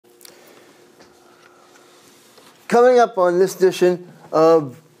Coming up on this edition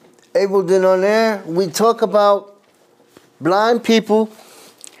of Ableton On Air, we talk about blind people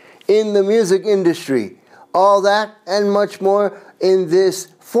in the music industry. All that and much more in this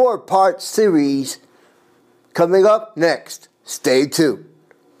 4-part series coming up next. Stay tuned.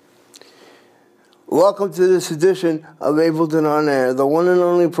 Welcome to this edition of Ableton On Air, the one and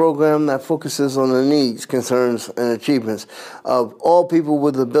only program that focuses on the needs, concerns, and achievements of all people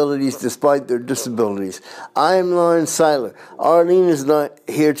with abilities despite their disabilities. I am Lawrence Seiler. Arlene is not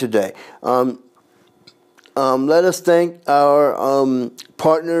here today. Let us thank our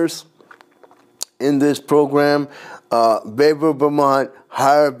partners in this program, Baber Vermont,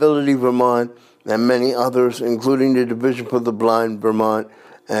 Higher Ability Vermont, and many others, including the Division for the Blind Vermont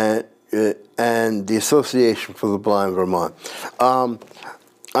and the Association for the Blind Vermont.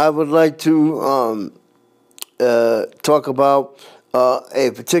 I would like to talk about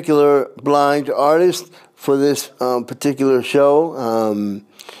a particular blind artist for this particular show.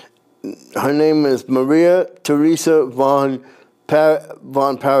 Her name is Maria Teresa von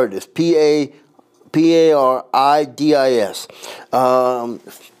Paradis, P-A-R-I-D-I-S.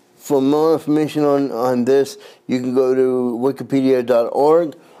 For more information on this, you can go to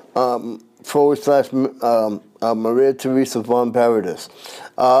wikipedia.org / Maria Teresa von Paradis.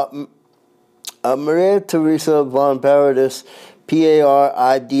 Maria Teresa von Paradis,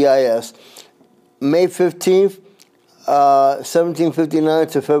 Paradis, May 15th, 1759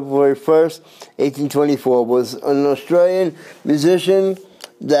 to February 1st, 1824, was an Australian musician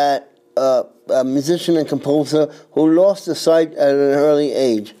a musician and composer who lost the sight at an early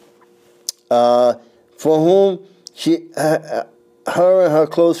age, for whom her and her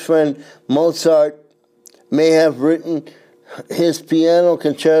close friend Mozart may have written his piano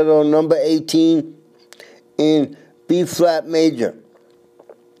concerto number 18 in B-flat major.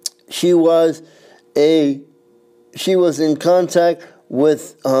 She was in contact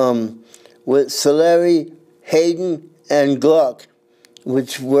with Salieri, Haydn, and Gluck,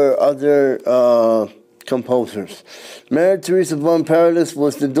 which were other composers. Maria Teresa von Paradis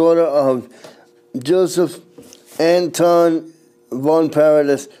was the daughter of Joseph Anton von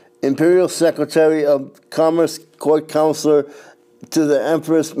Paradis, Imperial Secretary of Commerce Court Counselor to the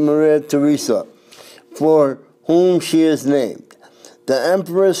Empress Maria Theresa, for whom she is named. The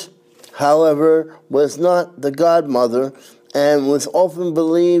Empress, however, was not the godmother and was often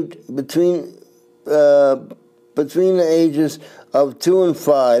believed between the ages of 2 and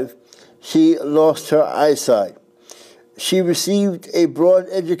 5, she lost her eyesight. She received a broad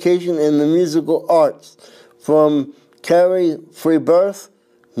education in the musical arts from Carrie Freeberth,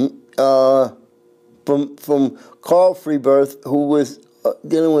 from Carl Freeberth, who was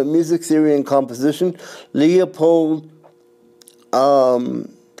dealing with music theory and composition, Leopold Kozeluch,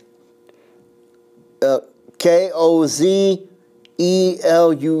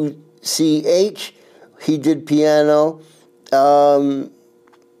 he did piano,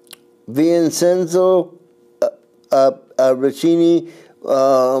 Vincenzo Riccini,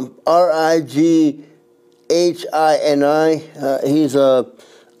 Righini, he's a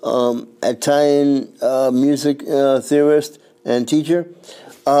Italian music theorist and teacher.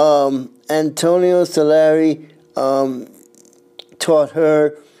 Antonio Salieri taught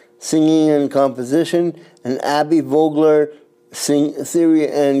her singing and composition, and Abby Vogler theory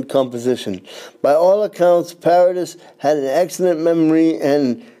and composition. By all accounts, Paradis had an excellent memory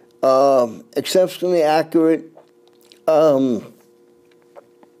and exceptionally accurate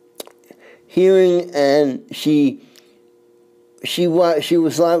hearing, and she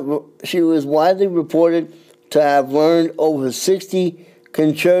was widely reported to have learned over 60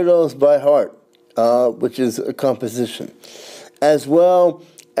 concertos by heart, which is a composition, as well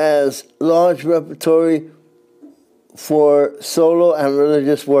as large repertory for solo and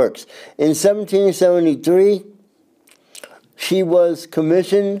religious works. In 1773, she was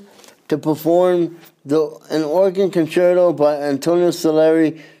commissioned to perform an organ concerto by Antonio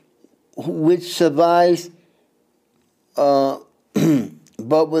Salieri, which survives,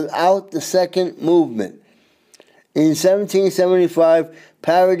 but without the second movement. In 1775,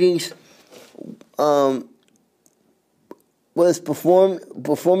 Paradis was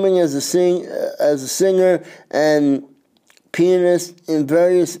performing as a singer and pianist in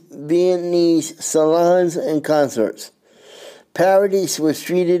various Viennese salons and concerts. Paradis was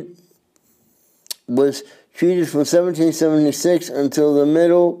treated from 1776 until the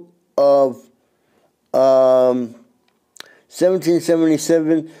middle of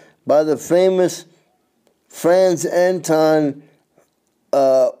 1777 by the famous Franz Anton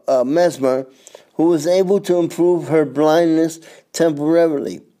Mesmer, who was able to improve her blindness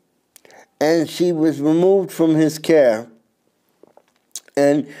temporarily. and she was removed from his care.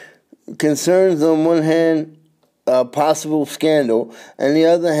 And concerns on one hand a possible scandal, and the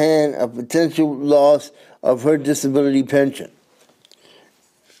other hand a potential loss of her disability pension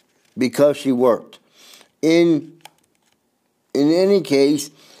because she worked. In any case,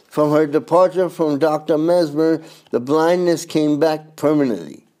 from her departure from Dr. Mesmer, the blindness came back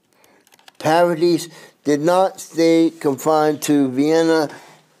permanently. Paradis did not stay confined to Vienna.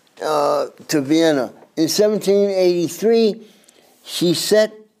 In 1783, she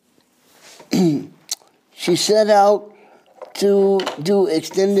set out to do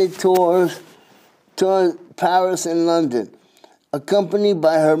extended tours to Paris and London, accompanied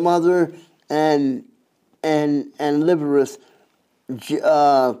by her mother and librettist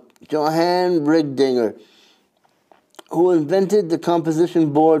Johann Brigdinger, who invented the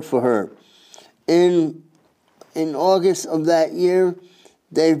composition board for her. In August of that year,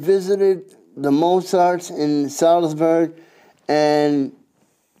 they visited the Mozarts in Salzburg, and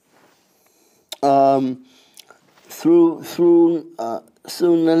through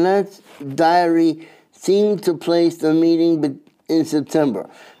Nanette's diary seemed to place the meeting in September.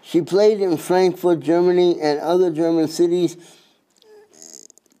 She played in Frankfurt, Germany, and other German cities,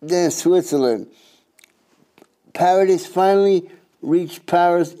 then Switzerland. Paradis finally reached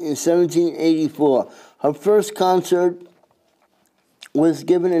Paris in 1784. Her first concert was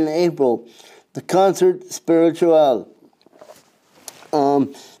given in April, the Concert Spirituel.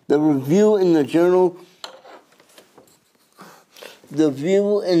 The review in the journal, the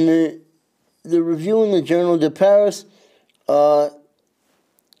review in the Journal de Paris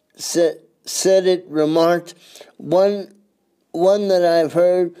said it remarked, one that I've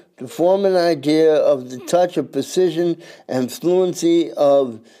heard to form an idea of the touch of precision and fluency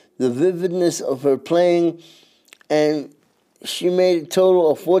of the vividness of her playing, and she made a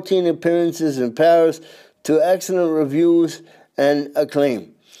total of 14 appearances in Paris to excellent reviews and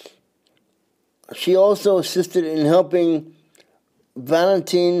acclaim. She also assisted in helping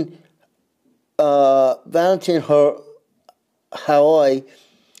Valentin Haroy,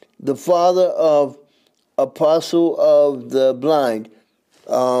 the father of Apostle of the Blind,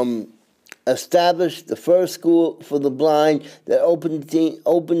 established the first school for the blind that opened in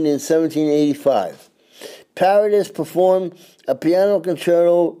 1785. Paradis performed a piano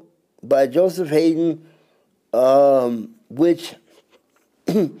concerto by Joseph Haydn, which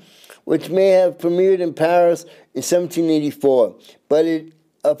may have premiered in Paris in 1784, but it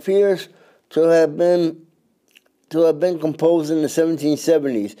appears to have been composed in the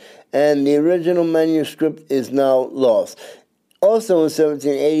 1770s, and the original manuscript is now lost. Also in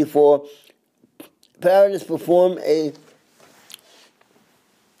 1784, Paradis performed a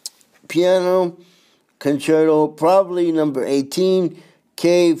piano concerto, probably number 18,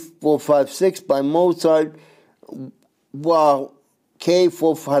 K456 by Mozart, while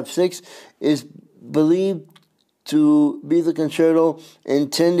K456 is believed to be the concerto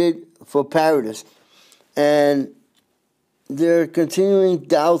intended for Paradis. And there are continuing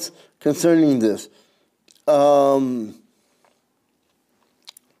doubts concerning this.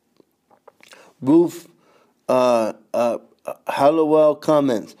 Ruth Hallowell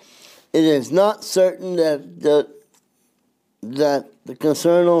comments, "It is not certain that the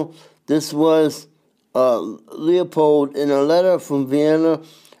concerto, this was Leopold in a letter from Vienna,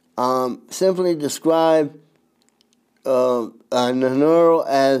 simply described Nannerl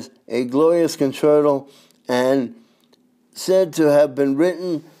as a glorious concerto and said to have been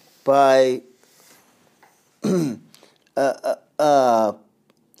written by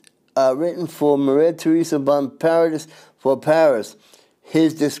written for Maria Theresa von Paradis for Paris.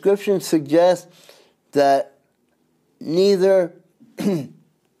 His description suggests that neither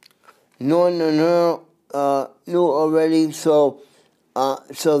nor Nannerl knew already. So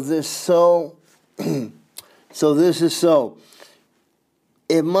this is so.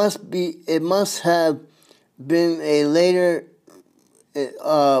 It must have been a later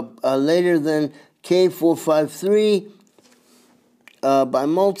than K453 by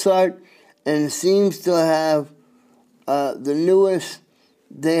Mozart, and seems to have the newest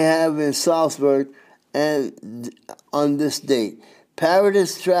they have in Salzburg, and on this date.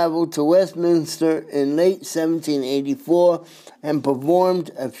 Paradis traveled to Westminster in late 1784 and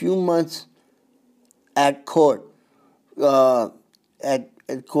performed a few months at court. At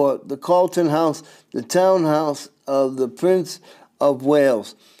court, the Carlton House, the townhouse of the Prince of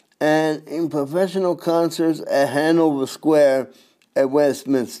Wales, and in professional concerts at Hanover Square at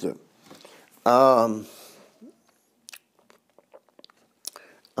Westminster. I'm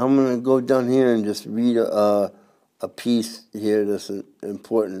going to go down here and just read a piece here that's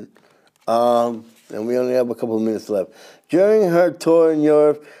important. And we only have a couple of minutes left. During her tour in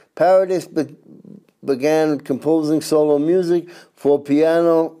Europe, Paradis began composing solo music for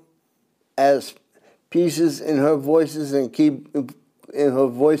piano as pieces in her voice and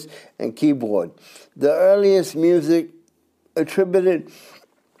keyboard. The earliest music attributed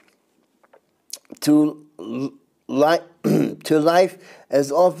to life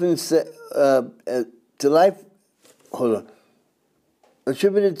as often said to life. Hold on.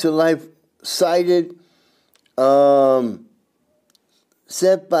 Attributed to life, cited,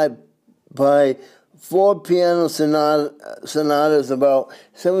 set by four piano sonatas about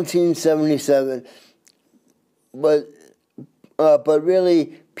 1777, but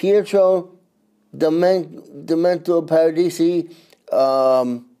really Pietro Demento Paradisi,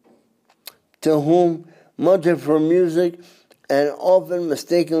 to whom much of her music and often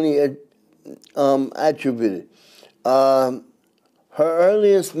mistakenly attributed. Her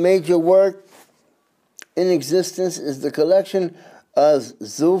earliest major work in existence is the collection of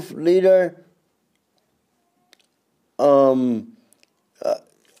Zuflieder,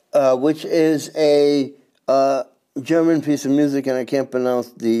 which is a German piece of music, and I can't pronounce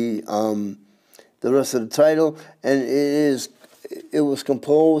the rest of the title. And it was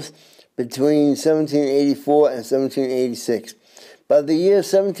composed between 1784 and 1786. By the year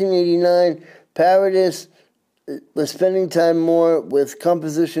 1789, Paradis was spending time more with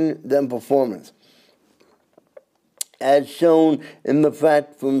composition than performance, as shown in the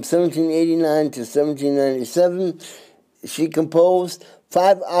fact from 1789 to 1797, she composed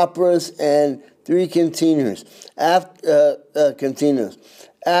 5 operas and 3 cantinas. After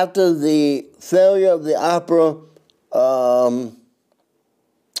the failure of the opera,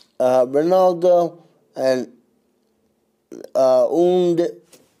 Ronaldo and Und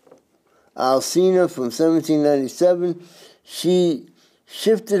Alcina from 1797, she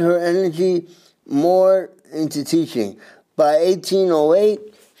shifted her energy more into teaching. By 1808,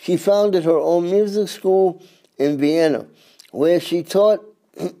 she founded her own music school in Vienna, where she taught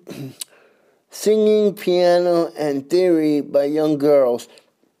singing, piano, and theory by young girls.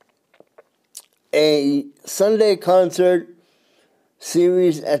 A Sunday concert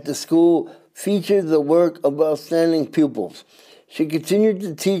series at the school featured the work of outstanding pupils. She continued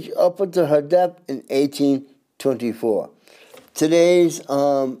to teach up until her death in 1824. Today's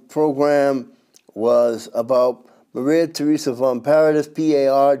program was about Maria Theresa von Paradis,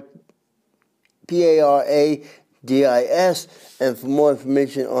 Paradis, and for more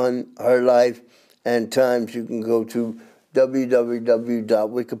information on her life and times, you can go to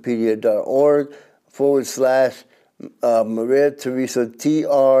www.wikipedia.org/Maria Theresa,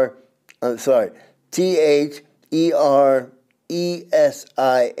 THERESIA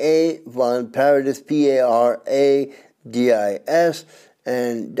von Paradis, PARADIS,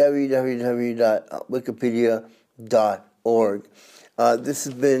 and www.wikipedia.org. This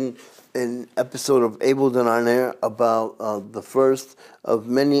has been an episode of Able Then On Air about the first of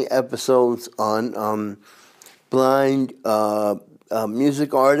many episodes on blind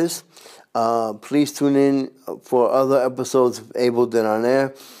music artists. Please tune in for other episodes of Able Then On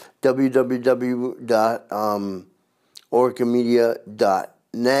Air.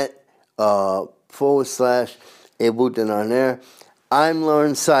 www.orcamedia.net /Able Then On Air. I'm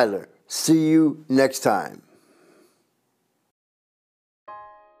Lawrence Seiler. See you next time.